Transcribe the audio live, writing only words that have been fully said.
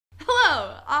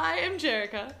I am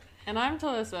Jerica. And I'm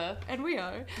Talissa. And we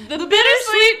are the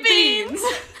Bittersweet Beans.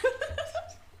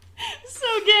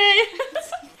 So gay.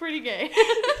 It's pretty gay.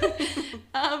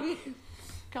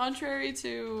 Contrary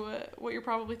to what you're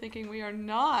probably thinking, we are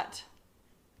not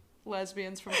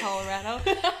lesbians from Colorado.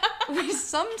 We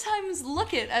sometimes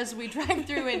look it as we drive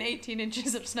through in 18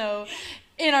 inches of snow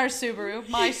in our Subaru,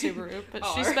 my Subaru, but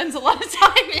she spends a lot of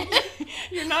time in it.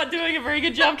 You're not doing a very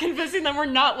good job convincing them we're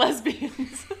not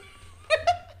lesbians.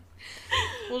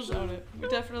 We'll show it. We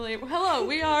definitely... Hello,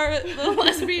 we are the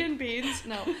Lesbian Beans.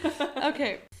 No.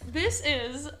 Okay. This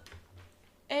is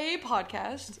a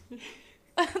podcast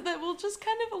that will just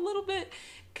kind of a little bit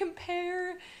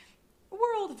compare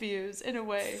worldviews in a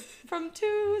way from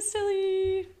two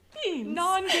silly Beans.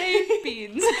 non-gay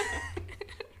beans.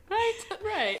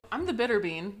 Right. I'm the bitter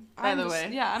bean, by the way.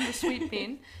 Yeah, I'm the sweet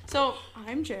bean. So,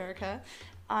 I'm Jerica.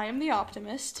 I am the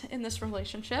optimist in this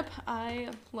relationship. I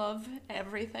love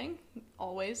everything,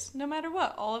 always, no matter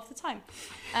what, all of the time.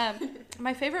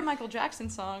 My favorite Michael Jackson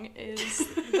song is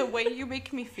The Way You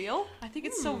Make Me Feel. I think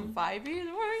it's so vibey. The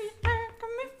way you make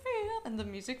me feel. And the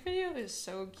music video is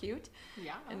so cute.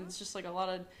 Yeah. And it's just like a lot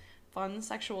of fun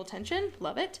sexual tension.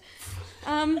 Love it.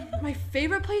 My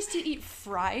favorite place to eat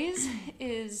fries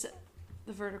is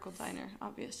the Vertical Diner,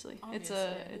 obviously. It's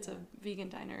a vegan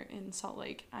diner in Salt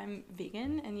Lake. I'm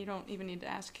vegan, and you don't even need to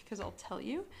ask because I'll tell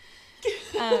you.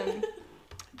 And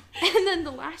then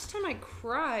the last time I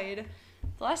cried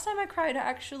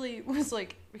actually was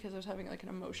like because I was having like an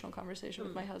emotional conversation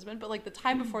with my husband. But like the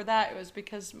time before that, it was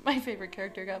because my favorite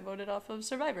character got voted off of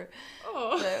Survivor.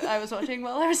 Oh, that I was watching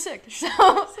while I was sick. So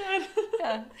sad.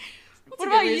 Yeah. What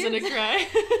about reason to cry?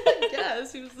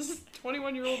 Yes, he was this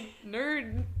 21-year-old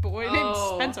nerd boy named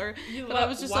Spencer. I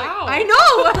was just like, I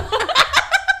know!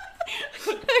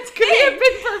 It could have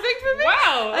been perfect for me.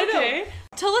 Wow, okay.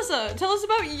 Tell us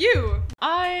about you.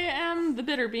 I am the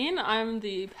bitter bean. I'm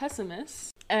the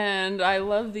pessimist. And I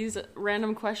love these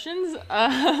random questions.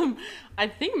 I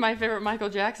think my favorite Michael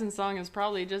Jackson song is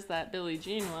probably just that Billie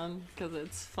Jean one, because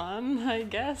it's fun, I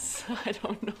guess. I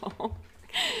don't know.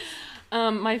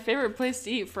 My favorite place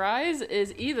to eat fries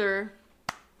is either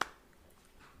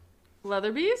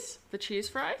Leatherby's, the cheese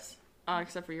fries,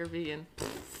 except for you're vegan.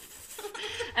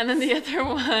 And then the other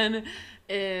one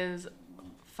is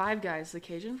Five Guys, the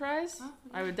Cajun fries.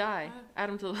 I would die. Add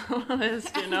them to the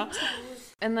list, you know.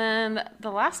 And then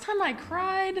the last time I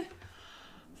cried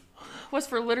was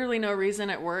for literally no reason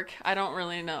at work. I don't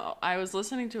really know. I was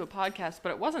listening to a podcast,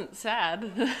 but it wasn't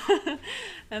sad.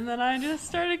 And then I just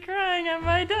started crying at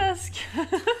my desk.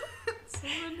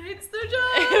 Someone hates their job.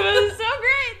 It was so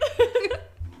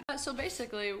great. So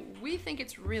basically, we think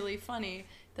it's really funny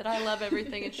that I love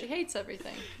everything and she hates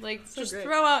everything. Like, so just great.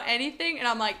 Throw out anything, and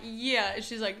I'm like, yeah. And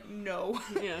she's like, no.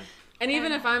 Yeah. And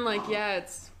even if I'm like, yeah,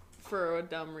 it's for a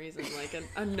dumb reason, like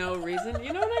a no reason,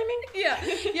 you know what I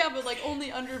mean? Yeah, but like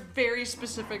only under very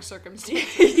specific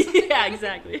circumstances. Yeah,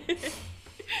 exactly.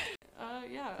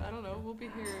 Yeah, I don't know. We'll be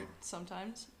here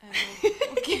sometimes, and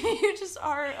we'll give you just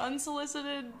our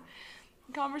unsolicited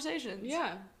conversations.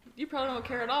 Yeah, you probably don't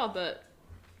care at all, but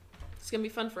it's gonna be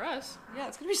fun for us. Yeah,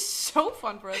 it's gonna be so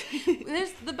fun for us.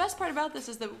 The best part about this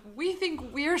is that we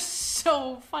think we're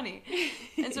so funny,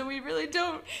 and so we really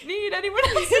don't need anyone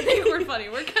else to think we're funny.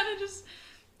 We're kind of just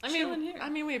chilling here. I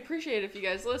mean, we appreciate it if you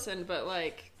guys listen, but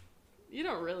like, you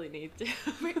don't really need to.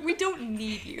 We don't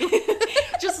need you.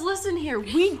 Just listen here.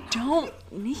 We don't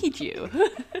need you.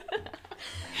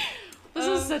 This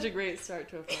is such a great start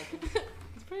to a podcast.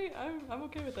 It's pretty. I'm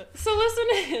okay with it. So listen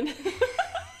in.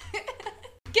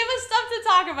 Give us stuff to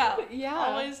talk about. Yeah.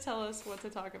 Always tell us what to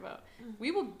talk about.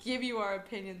 We will give you our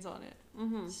opinions on it.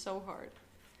 Mm-hmm. So hard.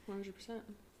 100%.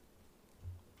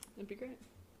 It'd be great.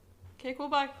 Okay, cool,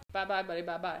 bye. Bye-bye, buddy,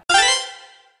 bye-bye.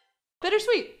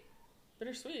 Bittersweet.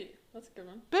 Bittersweet. That's a good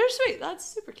one. Bittersweet. That's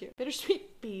super cute.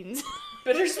 Bittersweet beans.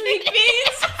 Bittersweet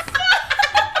beans.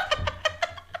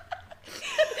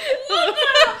 Doesn't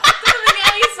make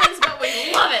any sense, but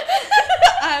we love it.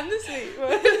 I'm the sweet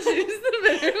one. She's the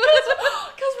bitter one.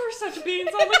 Because we're such beans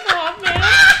on the cob, man.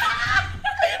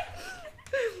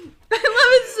 I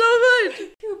love it so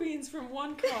much. Two beans from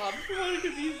one cob. One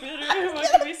could be bitter and one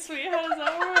could be sweet. How does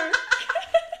that work?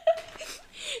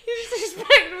 You just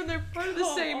expect when they're part of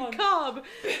the same cob.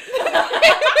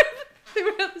 They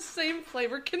would have the same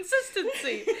flavor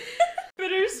consistency.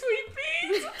 Bittersweet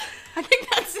beans. I think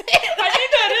that's